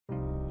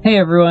Hey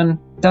everyone,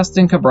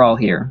 Dustin Cabral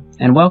here,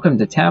 and welcome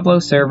to Tableau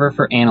Server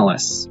for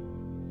Analysts.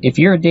 If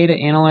you're a data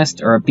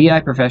analyst or a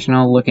BI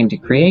professional looking to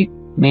create,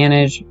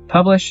 manage,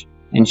 publish,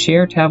 and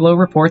share Tableau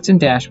reports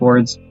and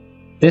dashboards,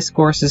 this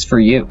course is for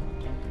you.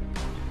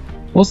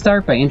 We'll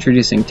start by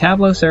introducing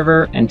Tableau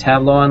Server and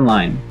Tableau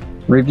Online,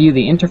 review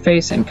the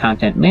interface and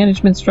content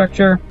management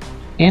structure,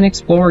 and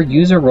explore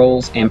user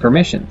roles and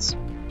permissions.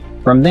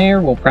 From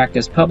there, we'll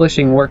practice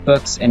publishing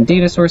workbooks and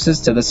data sources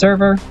to the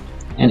server,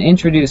 and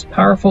introduce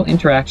powerful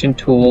interaction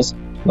tools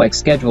like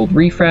scheduled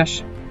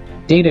refresh,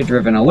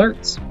 data-driven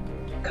alerts,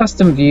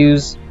 custom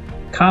views,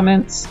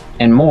 comments,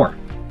 and more.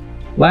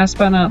 Last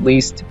but not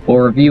least, we'll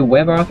review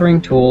web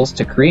authoring tools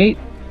to create,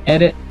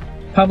 edit,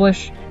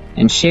 publish,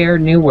 and share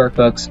new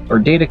workbooks or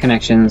data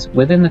connections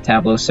within the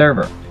Tableau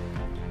server.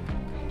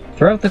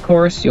 Throughout the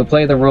course, you'll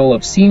play the role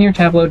of Senior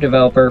Tableau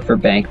Developer for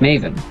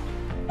BankMaven,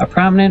 a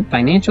prominent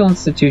financial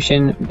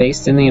institution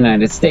based in the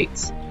United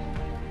States.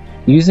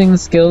 Using the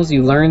skills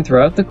you learn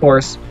throughout the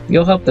course,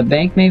 you'll help the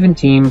BankMaven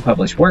team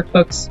publish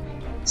workbooks,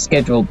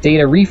 schedule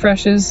data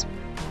refreshes,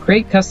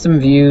 create custom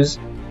views,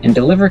 and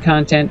deliver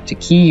content to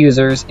key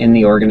users in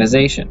the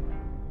organization.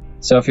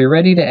 So if you're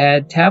ready to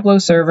add Tableau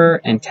Server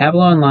and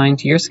Tableau Online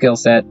to your skill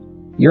set,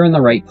 you're in the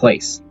right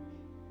place.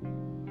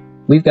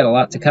 We've got a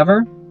lot to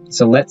cover,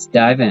 so let's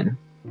dive in.